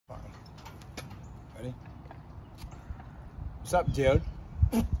Ready? What's up, dude?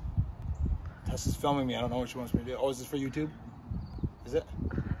 Tess is filming me. I don't know what she wants me to do. Oh, is this for YouTube? Is it?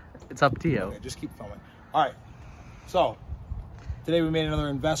 It's up to you. Okay, just keep filming. All right. So, today we made another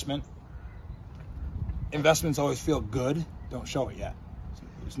investment. Investments always feel good. Don't show it yet.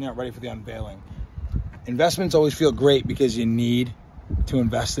 It's not ready for the unveiling. Investments always feel great because you need to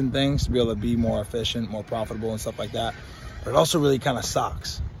invest in things to be able to be more efficient, more profitable and stuff like that. But it also really kind of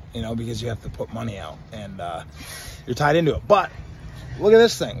sucks, you know, because you have to put money out and you're tied into it. But look at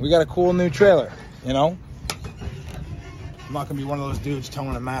this thing. We got a cool new trailer, you know. I'm not going to be one of those dudes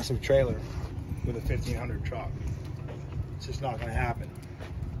towing a massive trailer with a 1500 truck. It's just not going to happen.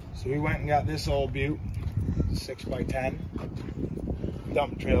 So we went and got this old butte, 6x10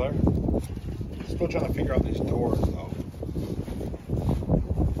 dump trailer. Still trying to figure out these doors though.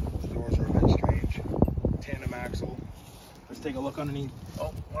 The doors are a bit strange. Tandem axle. Let's take a look underneath.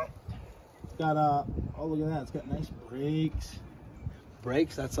 Oh, well, it's got oh, look at that. It's got nice brakes.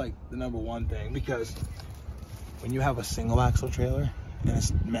 Brakes, that's like the number one thing, because when you have a single axle trailer and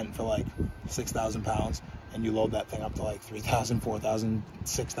it's meant for like 6,000 pounds and you load that thing up to like 3,000, 4,000,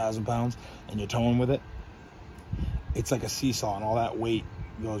 6,000 pounds and you're towing with it, it's like a seesaw and all that weight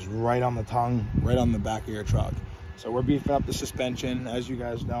goes right on the tongue, right on the back of your truck. So we're beefing up the suspension. As you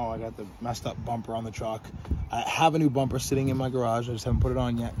guys know, I got the messed up bumper on the truck. I have a new bumper sitting in my garage. I just haven't put it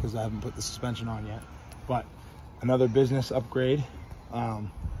on yet because I haven't put the suspension on yet. But another business upgrade.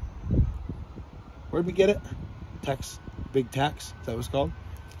 Where'd we get it? Tex, Big Tex, is that what it's called?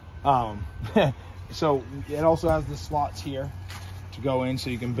 So it also has the slots here to go in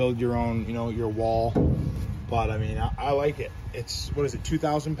so you can build your own, you know, your wall. But I mean, I like it. It's, what is it,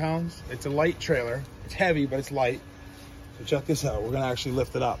 2,000 pounds? It's a light trailer. It's heavy, but it's light. So check this out. We're gonna actually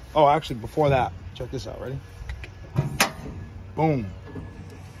lift it up. Oh, actually, before that, check this out. Ready? Boom.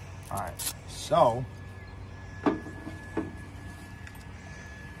 All right. So I'm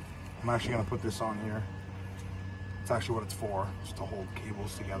actually gonna put this on here. It's actually what it's for, just to hold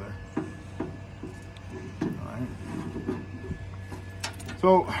cables together. All right.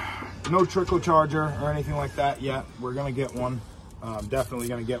 So no trickle charger or anything like that yet. We're gonna get one. Definitely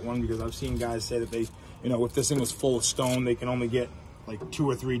gonna get one, because I've seen guys say that they, you know, if this thing was full of stone, they can only get like 2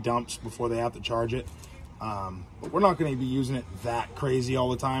 or 3 dumps before they have to charge it. But we're not gonna be using it that crazy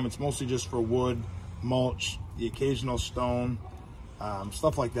all the time. It's mostly just for wood, mulch, the occasional stone,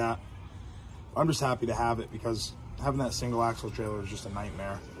 stuff like that. I'm just happy to have it because having that single axle trailer is just a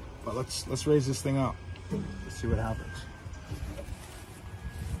nightmare. But let's raise this thing up. Let's see what happens.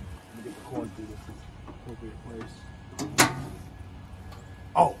 Let me get the cord through this appropriate place.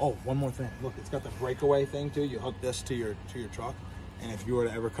 Oh, one more thing. Look, it's got the breakaway thing too. You hook this to your truck, and if you were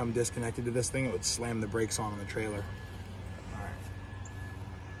to ever come disconnected to this thing, it would slam the brakes on the trailer. All right.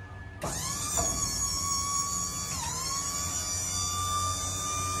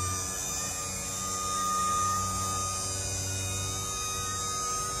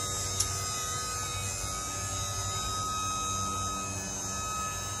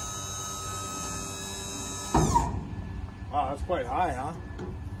 Wow, that's quite high, huh?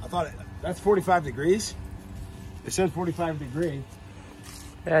 I thought that's 45 degrees. It said 45 degree.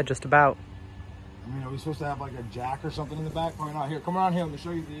 Yeah, just about. I mean, are we supposed to have like a jack or something in the back? Probably not. Here, come around here. Let me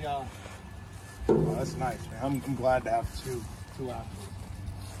show you the. Oh, that's nice, man. I'm glad to have two axles.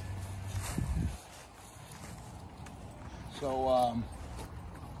 So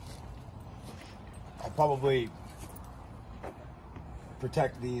I'll probably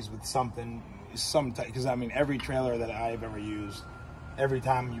protect these with something, some type, because I mean, every trailer that I've ever used, every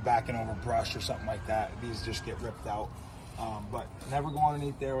time you backing over brush or something like that, these just get ripped out. But never go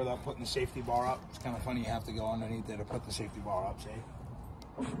underneath there without putting the safety bar up. It's kind of funny you have to go underneath there to put the safety bar up, see?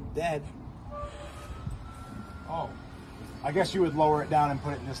 Dead. Oh, I guess you would lower it down and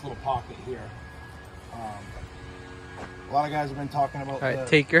put it in this little pocket here. A lot of guys have been talking about. All right,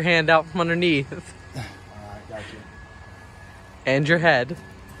 take your hand out from underneath. All right, got you. And your head.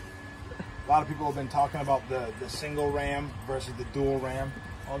 A lot of people have been talking about the single ram versus the dual ram.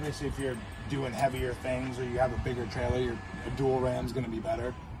 Obviously, if you're doing heavier things or you have a bigger trailer, a dual ram's going to be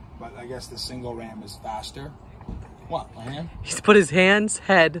better. But I guess the single ram is faster. What, my hand? He's put his hands,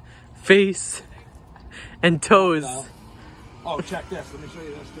 head, face, and toes. Oh, check this. Let me show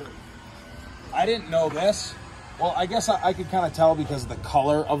you this too. I didn't know this. Well, I guess I could kind of tell because of the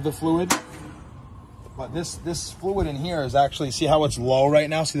color of the fluid. But this fluid in here is actually, see how it's low right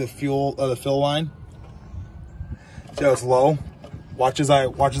now? See the fill line? See how it's low? Watch as I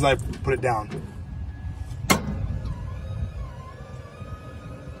put it down.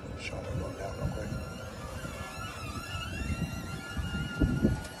 Show me going down real quick.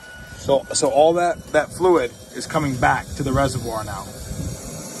 So all that fluid is coming back to the reservoir now.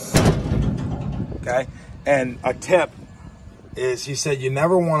 Okay, and a tip is, he said you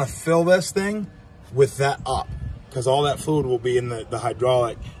never want to fill this thing with that up, because all that fluid will be in the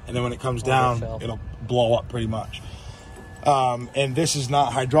hydraulic, and then when it comes down, it'll blow up pretty much. And this is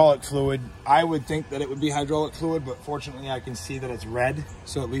not hydraulic fluid. I would think that it would be hydraulic fluid, but fortunately I can see that it's red,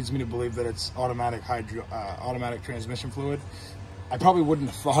 so it leads me to believe that it's automatic transmission fluid. I probably wouldn't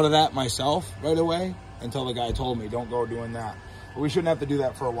have thought of that myself right away until the guy told me, don't go doing that. But we shouldn't have to do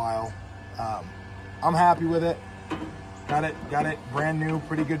that for a while. I'm happy with it. Got it brand new,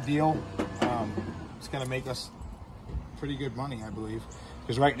 pretty good deal. It's gonna make us pretty good money, I believe.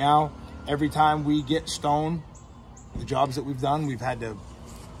 Because right now, every time we get stone, the jobs that we've done, we've had to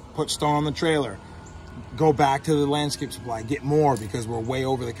put stone on the trailer, go back to the landscape supply, get more because we're way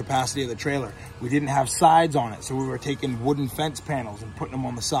over the capacity of the trailer. We didn't have sides on it, so we were taking wooden fence panels and putting them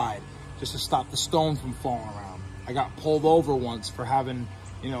on the side just to stop the stone from falling around. I got pulled over once for having,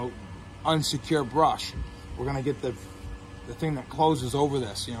 you know, unsecure brush. We're gonna get the thing that closes over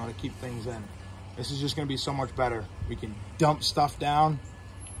this, you know, to keep things in. This is just gonna be so much better. We can dump stuff down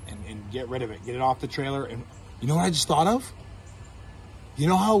and get rid of it, get it off the trailer. And you know what I just thought of? You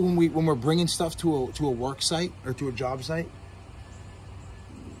know how when we're bringing stuff to a work site or to a job site,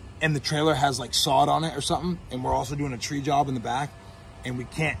 and the trailer has like sod on it or something, and we're also doing a tree job in the back, and we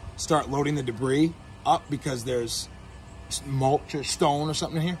can't start loading the debris up because there's mulch or stone or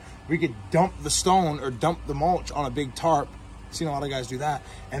something in here, we could dump the stone or dump the mulch on a big tarp. I've seen a lot of guys do that.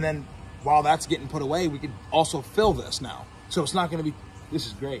 And then while that's getting put away, we could also fill this now. So it's not gonna be, this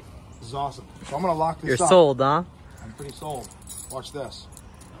is great. This is awesome. So I'm gonna lock this up. You're sold, huh? I'm pretty sold. Watch this.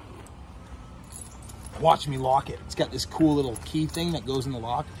 Watch me lock it. It's got this cool little key thing that goes in the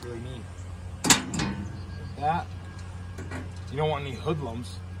lock. It's really neat. Like that. You don't want any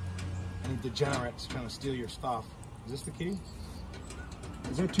hoodlums, any degenerates trying to steal your stuff. Is this the key?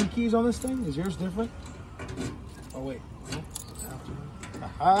 Is there 2 keys on this thing? Is yours different? Oh wait.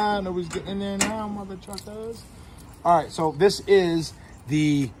 Aha, nobody's getting in there now, mother truckers. All right, so this is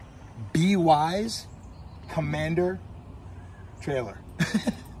the BWise Commander trailer.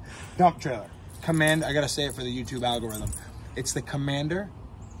 Dump trailer. I gotta say it for the YouTube algorithm. It's the Commander.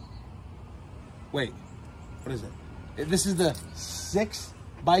 Wait, what is it? This is the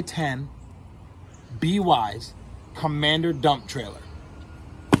 6x10 BWise Commander dump trailer.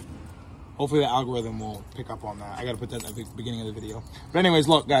 Hopefully the algorithm will pick up on that. I gotta put that at the beginning of the video. But anyways,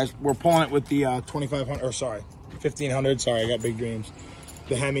 look guys, we're pulling it with the 2500, or sorry, 1500. Sorry, I got big dreams.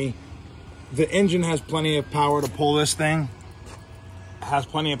 The Hemi. The engine has plenty of power to pull this thing. It has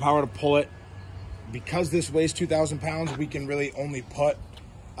plenty of power to pull it. Because this weighs 2,000 pounds, we can really only put,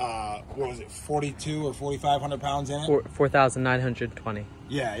 what was it, 42 or 4,500 pounds in it? 4,920.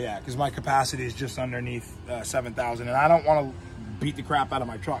 Yeah, because my capacity is just underneath 7,000, and I don't want to beat the crap out of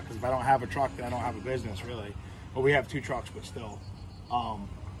my truck, because if I don't have a truck, then I don't have a business, really. But we have 2 trucks, but still.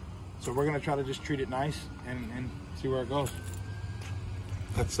 So we're going to try to just treat it nice and see where it goes.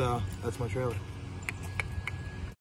 That's my trailer.